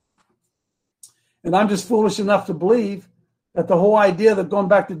 And I'm just foolish enough to believe that the whole idea that, going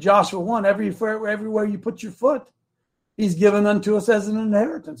back to Joshua 1, everywhere you put your foot, he's given unto us as an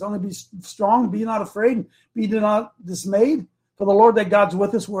inheritance. Only be strong, be not afraid, and be not dismayed. For the Lord that God's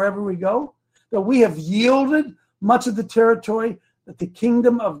with us wherever we go. That we have yielded much of the territory that the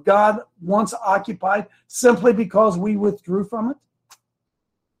kingdom of God once occupied simply because we withdrew from it.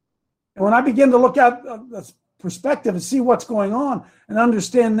 And when I begin to look at this perspective and see what's going on, and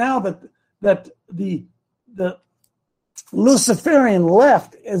understand now that the Luciferian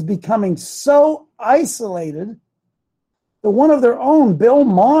left is becoming so isolated that one of their own, Bill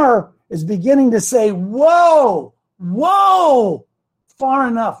Maher, is beginning to say, whoa, far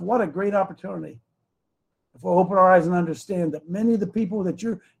enough. What a great opportunity. If we'll open our eyes and understand that many of the people that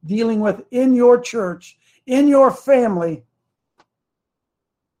you're dealing with in your church, in your family,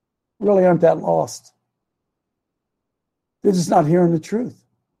 really aren't that lost. They're just not hearing the truth.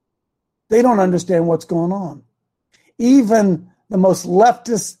 They don't understand what's going on. Even the most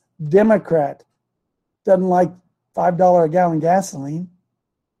leftist Democrat doesn't like $5 a gallon gasoline.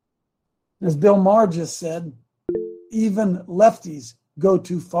 As Bill Maher just said, even lefties go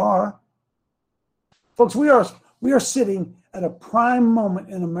too far. Folks, we are sitting at a prime moment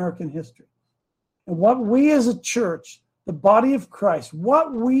in American history. And what we as a church, the body of Christ,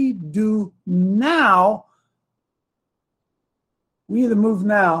 what we do now, we either move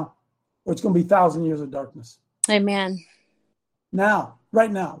now or it's going to be 1,000 years of darkness. Amen. Now,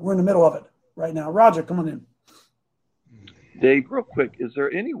 right now, we're in the middle of it right now. Roger, come on in. Dave, real quick, is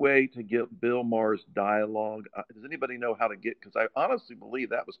there any way to get Bill Maher's dialogue? Does anybody know how to get? Because I honestly believe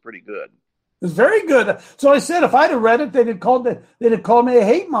that was pretty good. It's very good. So I said, if I'd have read it, they'd have called me a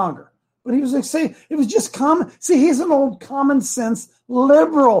hate monger. But he was like, saying it was just common. See, he's an old common sense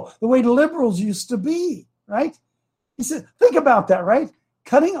liberal, the way liberals used to be, right? He said, think about that, right?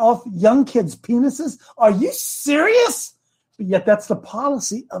 Cutting off young kids' penises. Are you serious? But yet that's the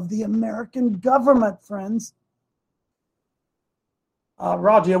policy of the American government, friends.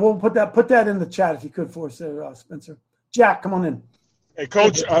 Roger, we'll put that in the chat if you could for us, Spencer. Jack, come on in. Hey,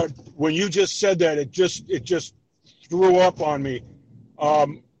 Coach, when you just said that, it just threw up on me.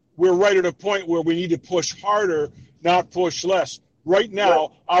 We're right at a point where we need to push harder, not push less. Right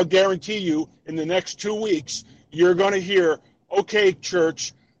now, I'll guarantee you, in the next 2 weeks, you're going to hear, okay,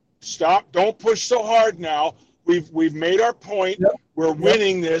 church, stop, don't push so hard now. We've made our point. Yep. We're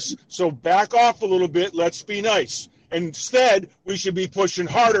winning this, so back off a little bit. Let's be nice. Instead, we should be pushing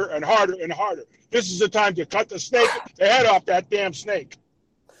harder and harder and harder. This is the time to cut the head off that damn snake.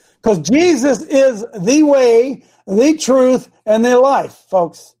 Because Jesus is the way, the truth, and the life,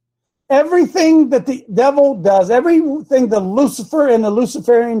 folks. Everything that the devil does, everything that Lucifer and the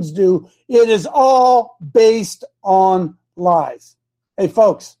Luciferians do, it is all based on lies. Hey,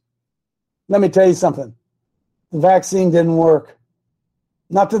 folks, let me tell you something. The vaccine didn't work.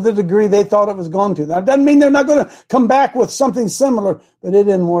 Not to the degree they thought it was going to. That doesn't mean they're not going to come back with something similar, but it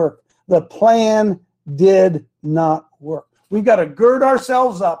didn't work. The plan did not work. We've got to gird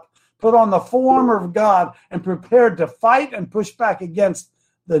ourselves up, put on the full armor of God, and prepare to fight and push back against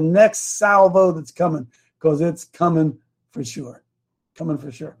the next salvo that's coming, because it's coming for sure. Coming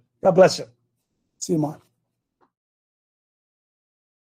for sure. God bless you. See you tomorrow.